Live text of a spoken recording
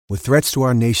With threats to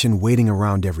our nation waiting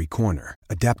around every corner,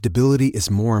 adaptability is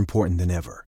more important than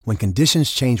ever. When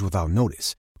conditions change without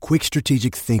notice, quick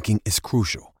strategic thinking is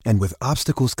crucial. And with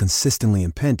obstacles consistently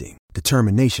impending,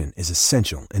 determination is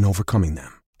essential in overcoming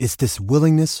them. It's this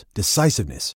willingness,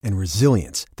 decisiveness, and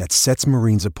resilience that sets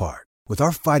Marines apart. With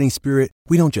our fighting spirit,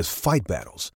 we don't just fight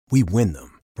battles, we win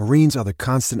them. Marines are the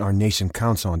constant our nation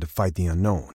counts on to fight the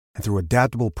unknown. And through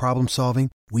adaptable problem solving,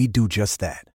 we do just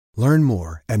that. Learn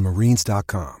more at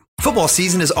marines.com. Football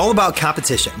season is all about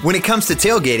competition. When it comes to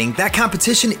tailgating, that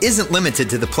competition isn't limited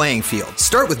to the playing field.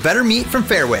 Start with better meat from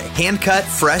Fairway. Hand-cut,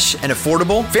 fresh, and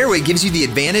affordable, Fairway gives you the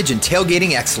advantage in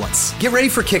tailgating excellence. Get ready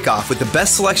for kickoff with the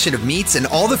best selection of meats and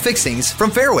all the fixings from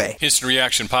Fairway. Instant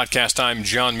Reaction Podcast. I'm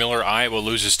John Miller. Iowa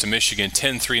loses to Michigan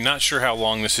 10-3. Not sure how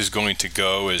long this is going to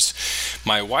go, as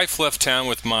my wife left town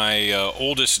with my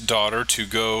oldest daughter to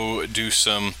go do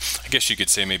some, I guess you could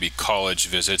say maybe college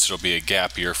visits. It'll be a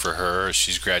gap year for her as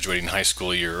she's graduating high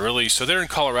school a year early. So they're in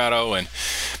Colorado, and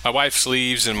my wife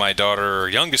leaves, and my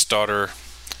youngest daughter,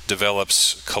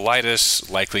 develops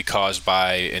colitis, likely caused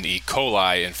by an E.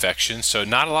 coli infection. So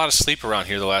not a lot of sleep around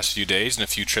here the last few days and a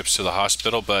few trips to the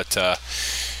hospital, but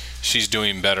she's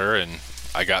doing better, and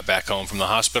I got back home from the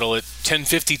hospital at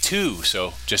 10:52,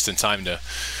 so just in time to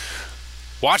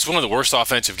watch one of the worst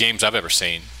offensive games I've ever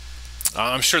seen.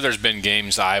 I'm sure there's been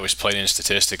games Iowa's played in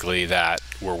statistically that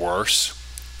were worse.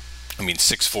 I mean,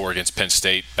 6-4 against Penn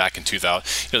State back in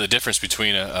 2000. You know, the difference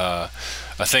between a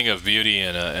thing of beauty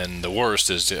and the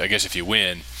worst is, I guess, if you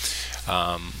win.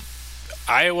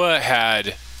 Iowa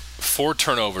had 4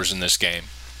 turnovers in this game.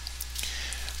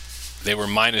 They were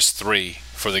 -3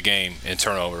 for the game in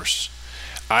turnovers.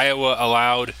 Iowa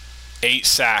allowed 8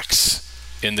 sacks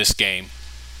in this game.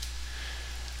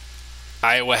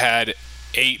 Iowa had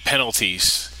 8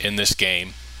 penalties in this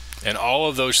game. And all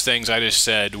of those things I just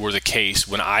said were the case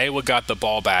when Iowa got the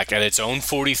ball back at its own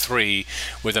 43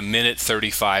 with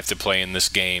 1:35 to play in this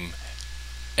game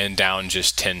and down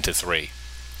just 10-3.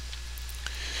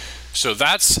 So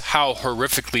that's how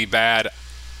horrifically bad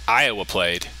Iowa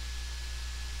played.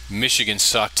 Michigan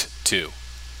sucked too.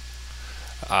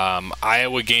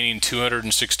 Iowa gaining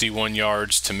 261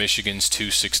 yards to Michigan's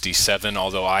 267,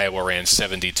 although Iowa ran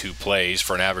 72 plays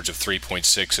for an average of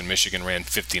 3.6 and Michigan ran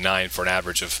 59 for an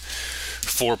average of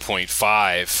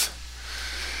 4.5.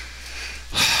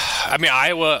 I mean,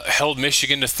 Iowa held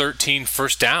Michigan to 13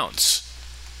 first downs.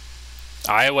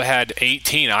 Iowa had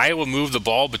 18. Iowa moved the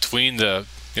ball between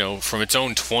from its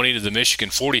own 20 to the Michigan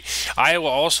 40. Iowa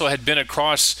also had been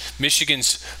across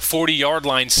Michigan's 40-yard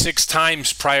line 6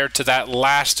 times prior to that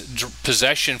last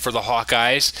possession for the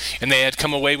Hawkeyes, and they had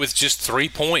come away with just 3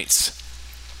 points.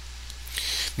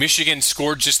 Michigan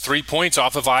scored just 3 points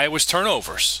off of Iowa's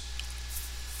turnovers.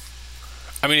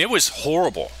 I mean, it was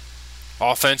horrible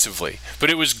offensively, but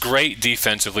it was great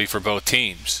defensively for both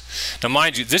teams. Now,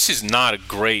 mind you, this is not a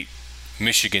great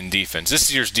Michigan defense.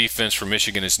 This year's defense for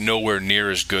Michigan is nowhere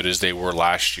near as good as they were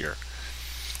last year.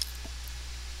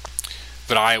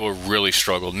 But Iowa really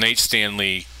struggled. Nate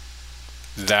Stanley,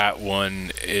 that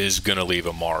one is going to leave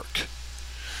a mark.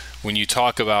 When you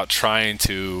talk about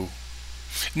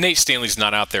Nate Stanley's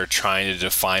not out there trying to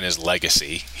define his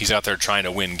legacy. He's out there trying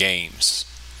to win games.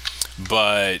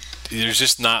 But there's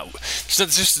just not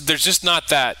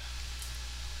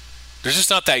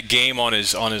that game on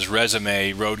his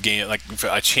resume, road game, like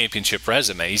a championship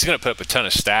resume. He's going to put up a ton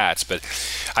of stats, but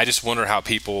I just wonder how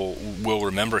people will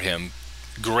remember him.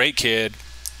 Great kid,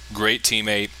 great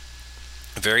teammate,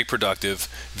 very productive,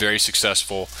 very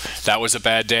successful. That was a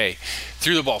bad day.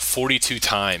 Threw the ball 42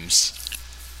 times,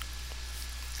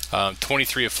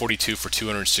 23 of 42 for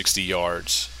 260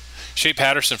 yards. Shea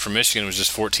Patterson from Michigan was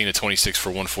just 14 of 26 for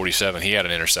 147. He had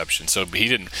an interception. So he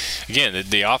didn't, again,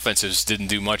 the offensives didn't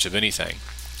do much of anything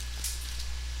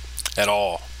at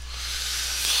all.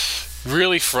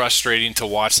 Really frustrating to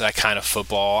watch that kind of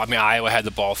football. I mean, Iowa had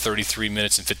the ball 33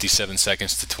 minutes and 57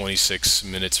 seconds to 26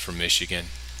 minutes for Michigan.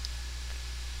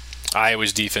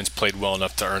 Iowa's defense played well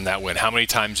enough to earn that win. How many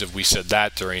times have we said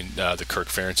that during the Kirk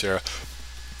Ferentz era?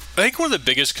 I think one of the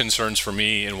biggest concerns for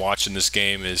me in watching this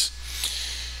game is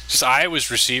just Iowa's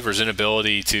receivers'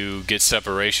 inability to get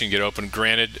separation, get open.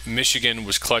 Granted, Michigan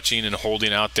was clutching and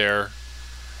holding out there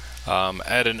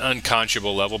at an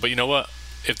unconscionable level. But you know what?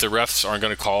 If the refs aren't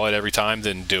going to call it every time,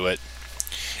 then do it.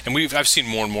 And I've seen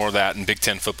more and more of that in Big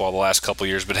Ten football the last couple of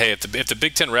years. But hey, if the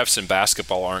Big Ten refs in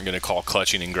basketball aren't going to call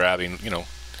clutching and grabbing,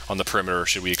 on the perimeter,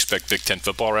 should we expect Big Ten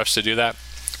football refs to do that?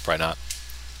 Probably not.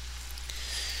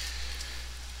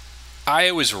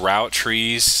 Iowa's route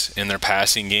trees in their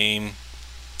passing game,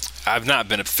 I've not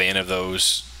been a fan of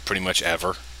those pretty much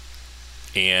ever.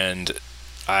 And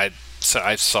I So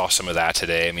I saw some of that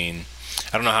today. I mean,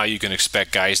 I don't know how you can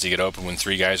expect guys to get open when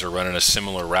three guys are running a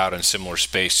similar route in similar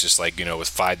space, just like, with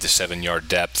 5 to 7 yard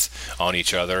depth on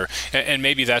each other. And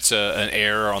maybe that's an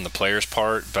error on the player's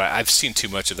part, but I've seen too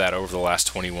much of that over the last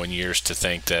 21 years to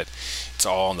think that it's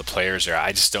all on the players there.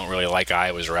 I just don't really like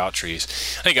Iowa's route trees.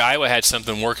 I think Iowa had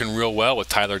something working real well with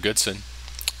Tyler Goodson.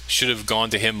 Should have gone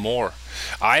to him more.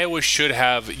 Iowa should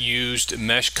have used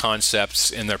mesh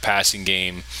concepts in their passing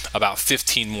game about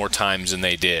 15 more times than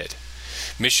they did.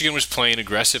 Michigan was playing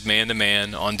aggressive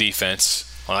man-to-man on defense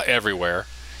everywhere.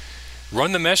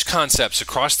 Run the mesh concepts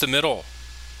across the middle.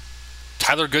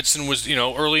 Tyler Goodson was,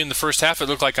 early in the first half, it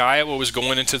looked like Iowa was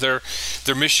going into their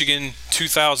Michigan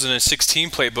 2016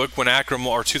 playbook when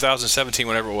or 2017,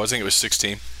 whenever it was, I think it was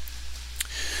 16.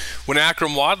 When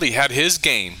Akram Wadley had his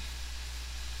game,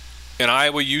 and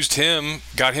Iowa used him,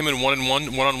 got him in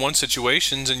one-on-one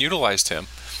situations and utilized him.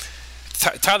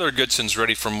 Tyler Goodson's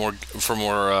ready for more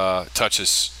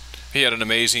touches. He had an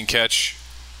amazing catch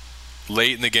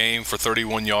late in the game for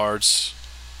 31 yards.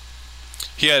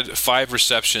 He had 5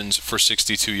 receptions for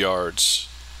 62 yards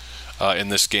in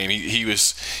this game. He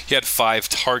had 5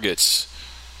 targets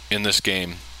in this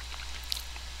game.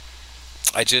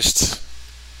 I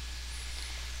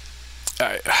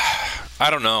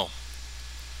don't know.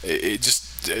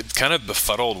 It kind of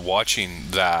befuddled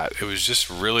watching that. It was just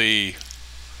really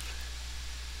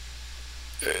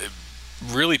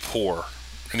poor.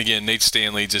 And again, Nate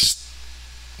Stanley, just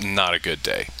not a good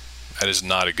day. That is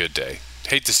not a good day.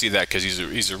 Hate to see that because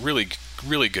he's a really,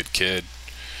 really good kid.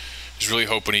 Just really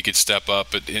hoping he could step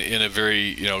up in a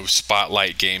very,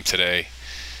 spotlight game today.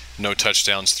 No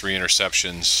touchdowns, 3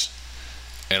 interceptions.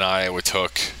 And Iowa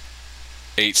took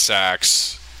 8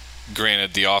 sacks.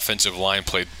 Granted, the offensive line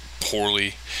played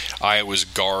poorly. Iowa's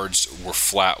guards were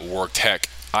flat worked. Heck,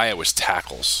 Iowa's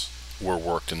tackles were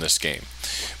worked in this game.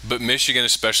 But Michigan,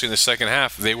 especially in the second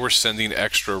half, they were sending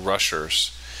extra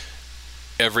rushers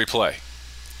every play.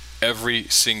 Every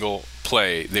single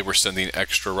play, they were sending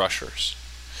extra rushers.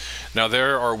 Now,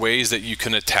 there are ways that you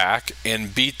can attack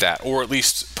and beat that, or at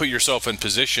least put yourself in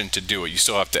position to do it. You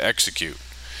still have to execute.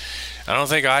 I don't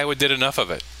think Iowa did enough of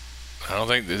it. I don't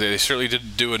think they certainly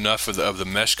didn't do enough of the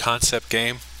mesh concept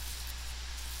game.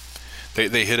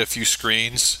 They hit a few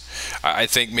screens. I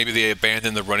think maybe they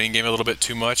abandoned the running game a little bit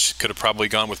too much. Could have probably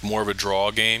gone with more of a draw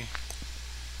game.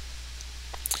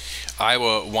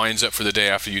 Iowa winds up for the day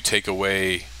after you take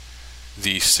away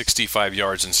the 65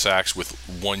 yards in sacks with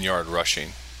 1 yard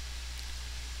rushing.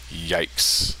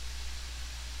 Yikes.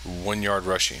 1 yard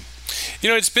rushing.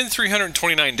 It's been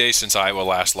 329 days since Iowa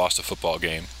last lost a football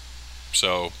game.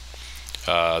 So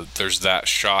there's that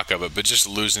shock of it, but just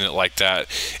losing it like that.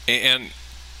 And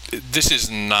this is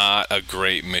not a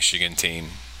great Michigan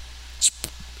team.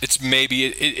 It's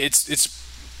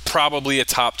probably a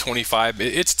top 25.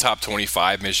 It's a top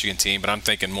 25 Michigan team, but I'm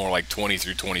thinking more like 20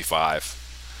 through 25.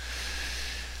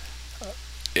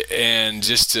 And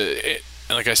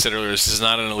like I said earlier, this is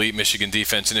not an elite Michigan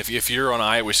defense. And if you're on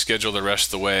Iowa's schedule the rest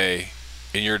of the way,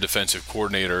 and you're a defensive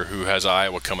coordinator who has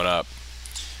Iowa coming up,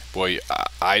 boy,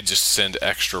 I just send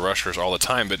extra rushers all the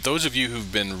time. But those of you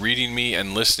who've been reading me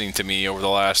and listening to me over the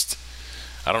last,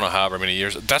 I don't know however many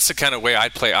years, that's the kind of way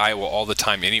I'd play Iowa all the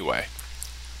time anyway.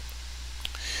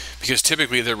 Because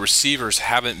typically their receivers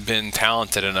haven't been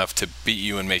talented enough to beat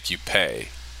you and make you pay.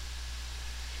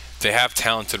 They have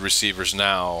talented receivers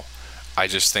now. I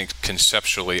just think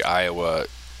conceptually Iowa's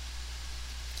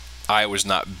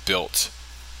not built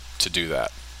to do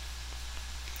that.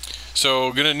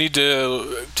 So going to need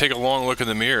to take a long look in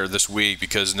the mirror this week,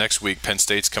 because next week Penn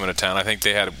State's coming to town. I think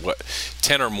they had,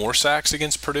 10 or more sacks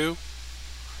against Purdue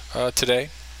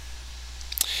today.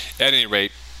 At any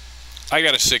rate, I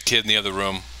got a sick kid in the other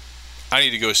room. I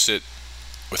need to go sit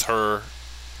with her,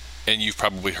 and you've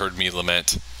probably heard me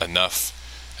lament enough,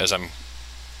 as I'm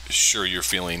sure you're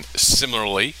feeling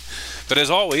similarly. But as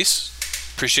always,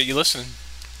 appreciate you listening.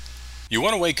 You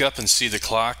want to wake up and see the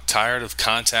clock? Tired of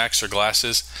contacts or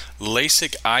glasses?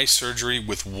 LASIK eye surgery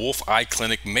with Wolf Eye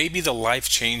Clinic may be the life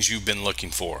change you've been looking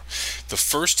for. The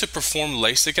first to perform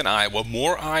LASIK in Iowa,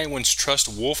 more Iowans trust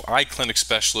Wolf Eye Clinic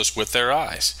specialists with their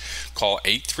eyes. Call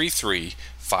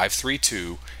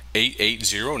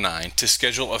 833-532-8809 to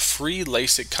schedule a free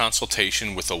LASIK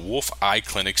consultation with a Wolf Eye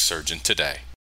Clinic surgeon today.